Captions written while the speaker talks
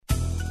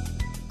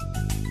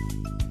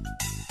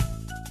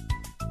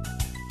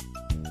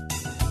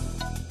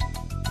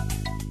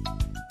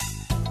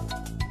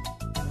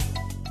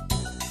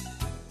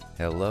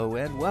Hello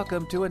and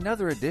welcome to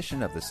another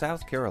edition of the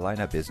South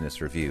Carolina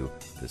Business Review.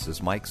 This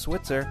is Mike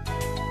Switzer.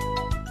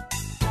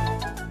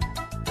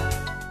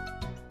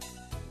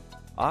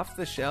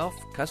 Off-the-shelf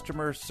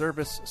customer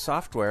service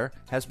software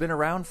has been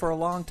around for a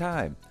long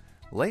time.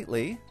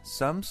 Lately,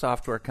 some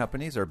software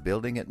companies are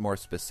building it more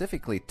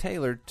specifically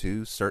tailored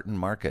to certain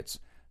markets,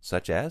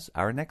 such as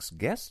our next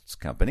guest's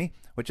company,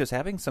 which is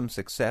having some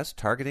success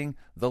targeting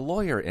the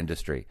lawyer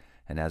industry,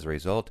 and as a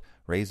result,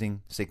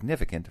 raising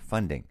significant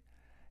funding.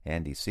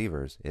 Andy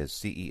Seavers is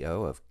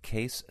CEO of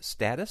Case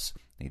Status.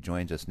 He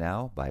joins us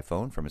now by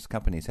phone from his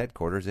company's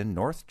headquarters in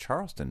North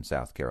Charleston,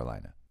 South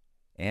Carolina.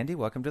 Andy,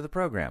 welcome to the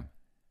program.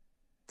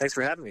 Thanks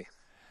for having me.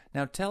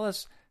 Now tell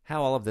us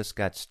how all of this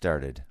got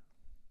started.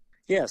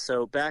 Yeah,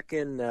 so back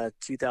in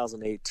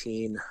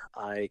 2018,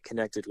 I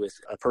connected with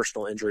a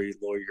personal injury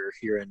lawyer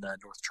here in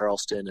North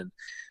Charleston, and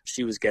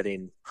she was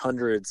getting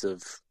hundreds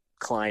of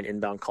client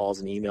inbound calls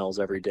and emails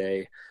every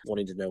day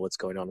wanting to know what's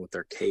going on with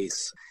their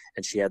case.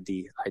 And she had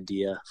the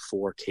idea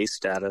for Case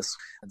Status.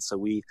 And so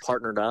we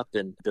partnered up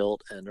and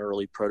built an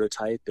early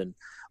prototype and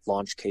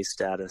launched Case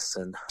Status.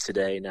 And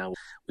today now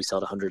we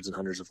sell to hundreds and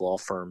hundreds of law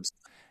firms.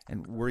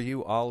 And were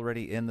you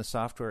already in the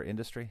software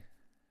industry?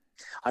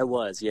 I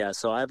was, yeah.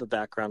 So I have a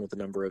background with a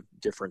number of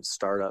different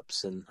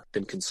startups and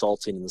been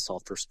consulting in the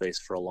software space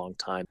for a long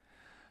time.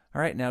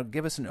 All right, now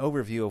give us an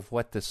overview of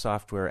what the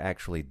software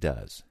actually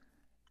does.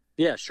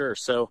 Yeah, sure.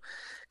 So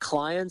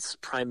clients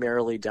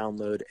primarily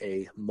download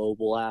a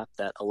mobile app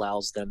that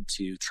allows them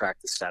to track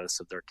the status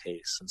of their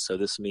case. And so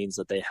this means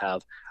that they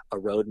have a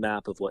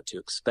roadmap of what to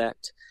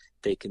expect.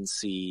 They can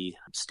see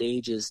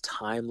stages,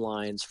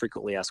 timelines,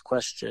 frequently asked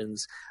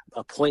questions,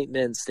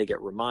 appointments. They get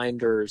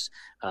reminders,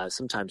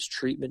 sometimes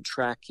treatment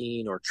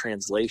tracking or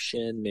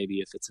translation,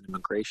 maybe if it's an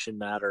immigration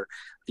matter.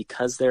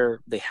 Because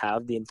they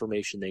have the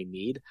information they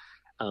need,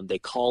 they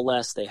call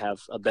less, they have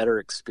a better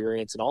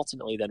experience, and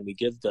ultimately then we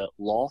give the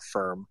law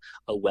firm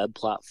a web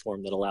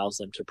platform that allows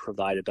them to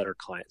provide a better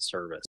client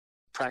service.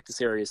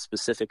 Practice area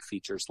specific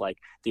features like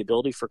the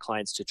ability for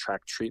clients to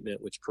track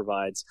treatment, which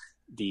provides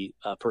the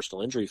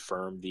personal injury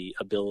firm the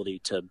ability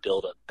to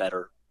build a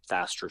better,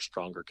 faster,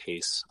 stronger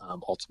case,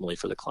 ultimately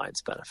for the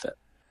client's benefit.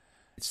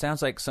 It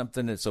sounds like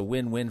something that's a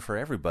win-win for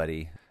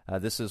everybody.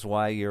 This is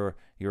why you're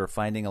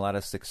finding a lot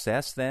of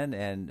success then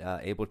and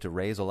able to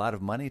raise a lot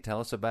of money.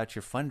 Tell us about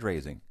your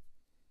fundraising.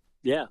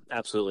 Yeah,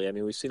 absolutely. I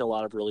mean, we've seen a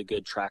lot of really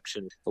good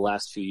traction the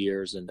last few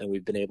years, and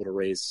we've been able to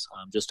raise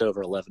just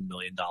over $11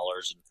 million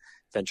in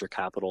venture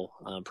capital,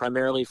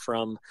 primarily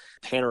from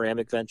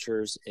Panoramic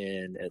Ventures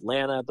in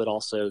Atlanta, but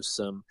also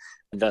some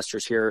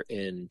investors here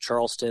in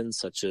Charleston,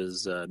 such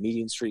as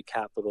Meeting Street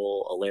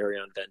Capital,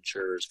 Alarion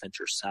Ventures,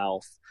 Venture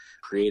South,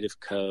 Creative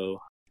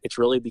Co. It's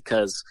really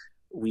because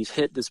we've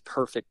hit this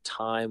perfect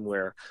time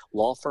where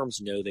law firms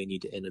know they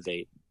need to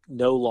innovate,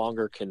 no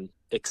longer can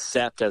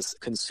accept as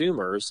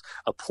consumers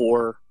a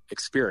poor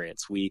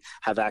experience. We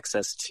have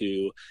access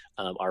to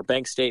our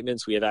bank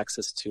statements. We have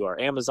access to our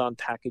Amazon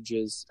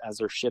packages as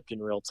they're shipped in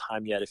real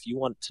time. Yet if you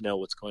want to know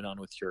what's going on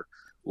with your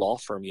law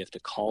firm, you have to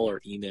call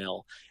or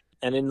email.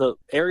 And in the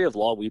area of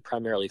law we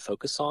primarily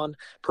focus on,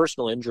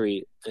 personal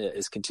injury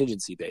is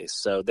contingency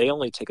based. So they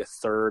only take a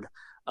third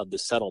of the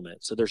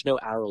settlement. So there's no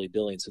hourly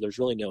billing. So there's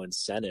really no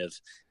incentive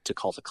to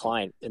call the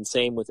client. And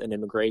same with an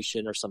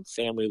immigration or some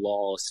family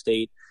law,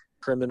 estate,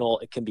 criminal,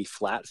 it can be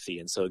flat fee.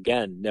 And so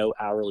again, no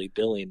hourly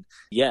billing,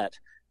 yet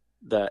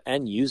the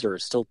end user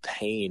is still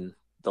paying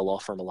the law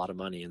firm a lot of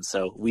money. And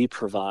so we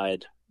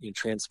provide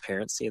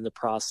transparency in the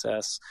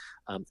process,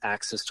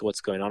 access to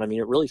what's going on. I mean,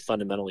 it really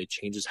fundamentally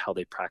changes how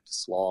they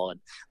practice law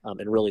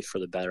and really for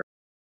the better.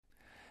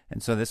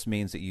 And so this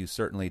means that you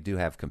certainly do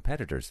have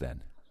competitors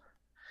then.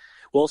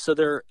 Well, so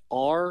there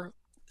are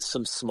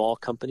some small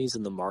companies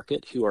in the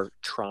market who are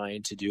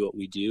trying to do what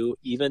we do.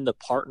 Even the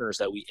partners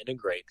that we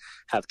integrate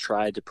have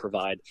tried to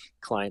provide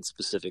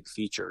client-specific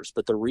features.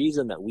 But the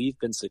reason that we've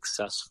been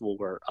successful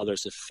where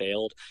others have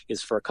failed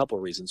is for a couple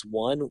of reasons.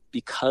 One,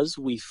 because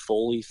we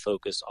fully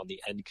focus on the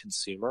end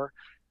consumer,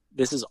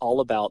 this is all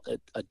about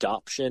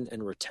adoption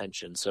and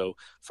retention. So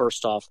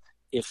first off,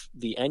 if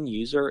the end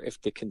user, if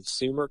the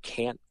consumer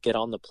can't get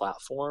on the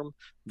platform,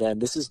 then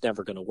this is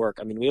never going to work.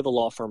 I mean, we have a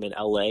law firm in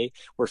LA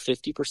where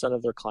 50%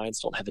 of their clients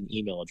don't have an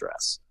email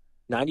address.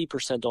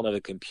 90% don't have a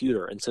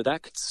computer. And so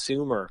that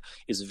consumer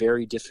is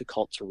very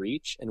difficult to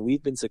reach. And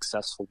we've been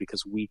successful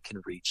because we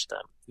can reach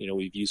them.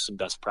 We've used some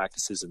best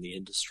practices in the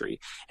industry.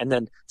 And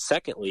then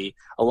secondly,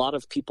 a lot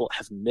of people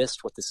have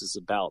missed what this is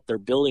about. They're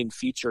building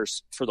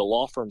features for the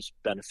law firm's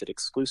benefit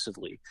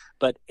exclusively,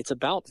 but it's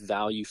about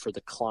value for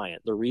the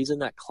client. The reason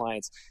that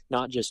clients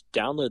not just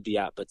download the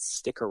app, but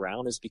stick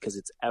around is because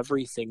it's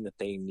everything that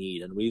they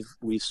need. And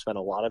we've spent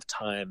a lot of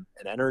time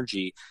and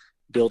energy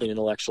building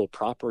intellectual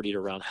property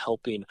around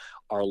helping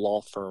our law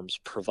firms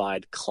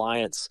provide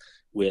clients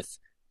with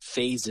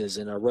phases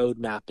and a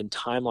roadmap and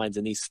timelines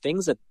and these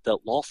things that the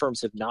law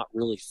firms have not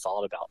really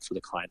thought about for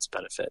the client's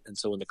benefit. And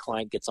so when the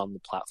client gets on the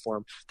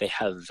platform, they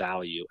have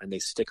value and they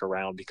stick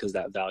around because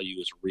that value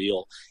is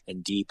real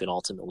and deep and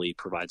ultimately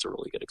provides a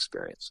really good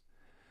experience.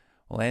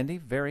 Well, Andy,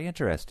 very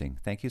interesting.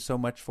 Thank you so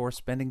much for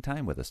spending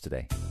time with us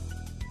today.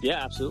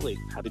 Yeah, absolutely.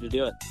 Happy to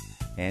do it.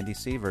 Andy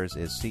Seavers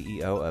is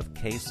CEO of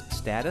Case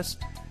Status.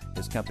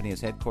 His company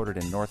is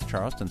headquartered in North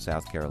Charleston,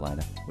 South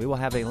Carolina. We will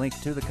have a link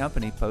to the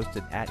company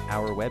posted at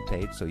our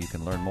webpage so you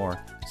can learn more,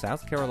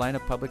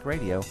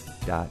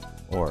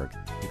 southcarolinapublicradio.org.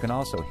 You can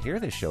also hear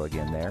this show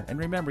again there, and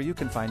remember, you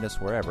can find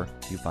us wherever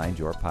you find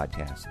your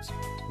podcasts.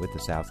 With the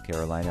South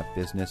Carolina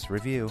Business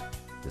Review,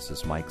 this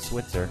is Mike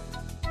Switzer.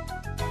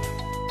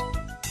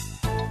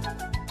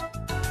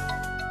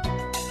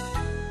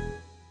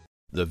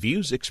 The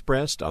views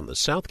expressed on the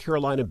South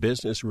Carolina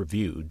Business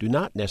Review do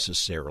not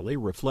necessarily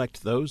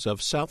reflect those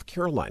of South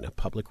Carolina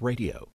Public Radio.